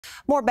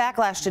More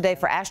backlash today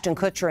for Ashton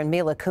Kutcher and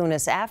Mila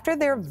Kunis after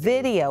their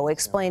video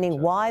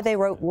explaining why they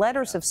wrote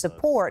letters of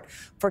support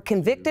for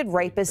convicted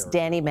rapist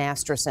Danny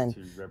Masterson.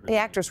 The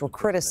actors were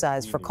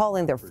criticized for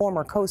calling their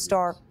former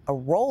co-star a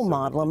role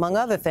model, among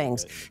other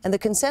things. And the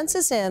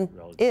consensus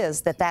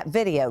is that that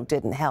video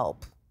didn't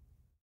help.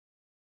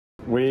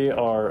 We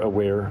are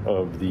aware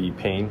of the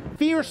pain.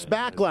 Fierce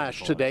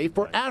backlash today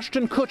for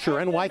Ashton Kutcher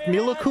and wife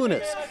Mila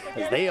Kunis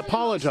as they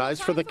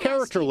apologized for the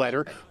character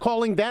letter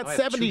calling that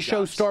 70s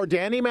show star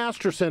Danny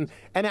Masterson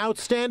an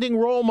outstanding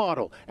role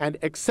model and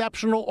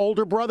exceptional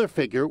older brother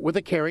figure with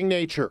a caring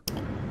nature.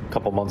 A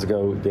couple months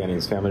ago,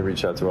 Danny's family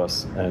reached out to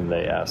us and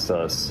they asked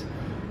us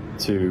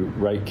to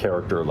write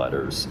character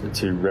letters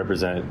to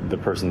represent the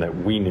person that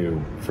we knew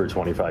for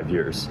 25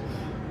 years.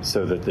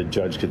 So that the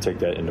judge could take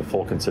that into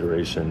full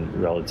consideration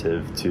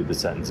relative to the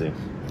sentencing.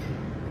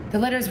 The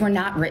letters were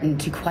not written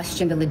to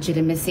question the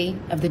legitimacy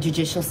of the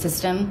judicial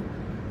system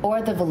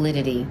or the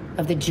validity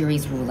of the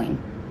jury's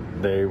ruling.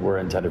 They were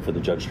intended for the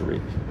judge to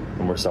read,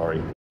 and we're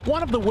sorry.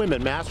 One of the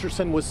women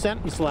Masterson was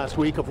sentenced last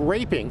week of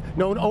raping,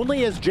 known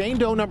only as Jane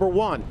Doe No.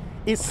 1,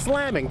 is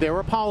slamming their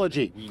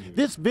apology.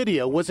 This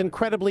video was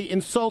incredibly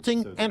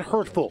insulting and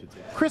hurtful.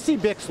 Chrissy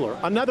Bixler,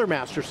 another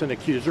Masterson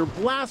accuser,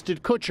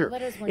 blasted Kutcher.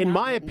 In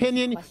my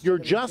opinion, you're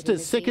just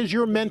as sick as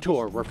your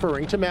mentor,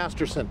 referring to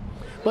Masterson.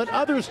 But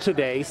others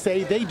today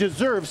say they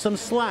deserve some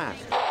slack.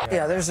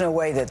 Yeah, there's no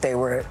way that they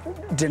were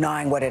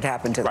denying what had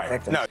happened to the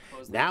victim. No.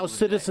 Now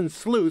citizen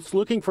sleuths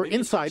looking for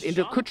insight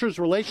into Kutcher's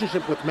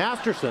relationship with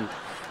Masterson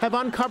have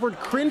uncovered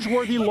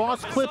cringe-worthy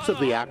lost clips of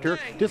the actor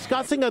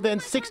discussing a then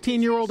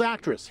 16-year-old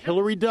actress,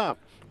 Hilary Duff,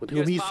 with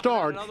whom he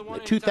starred in the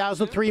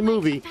 2003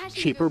 movie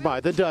Cheaper by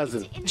the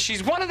Dozen.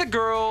 She's one of the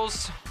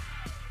girls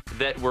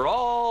that we're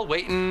all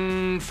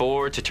waiting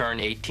for to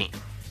turn 18.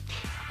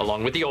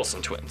 Along with the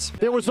Olsen twins.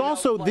 There was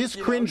also this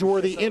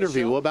cringe-worthy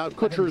interview about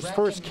Kutcher's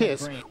first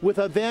kiss with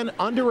a then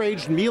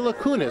underage Mila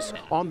Kunis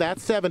on that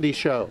 70s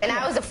show. And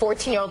I was a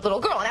 14-year-old little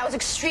girl, and I was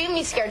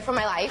extremely scared for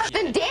my life.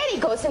 Then Danny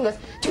goes and goes,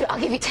 dude, I'll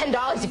give you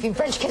 $10 if you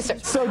French kiss her.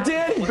 So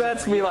Danny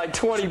bets me like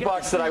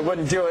 $20 that I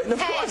wouldn't do it. And of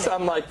course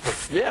I'm like,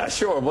 yeah,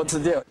 sure, what's the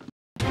deal?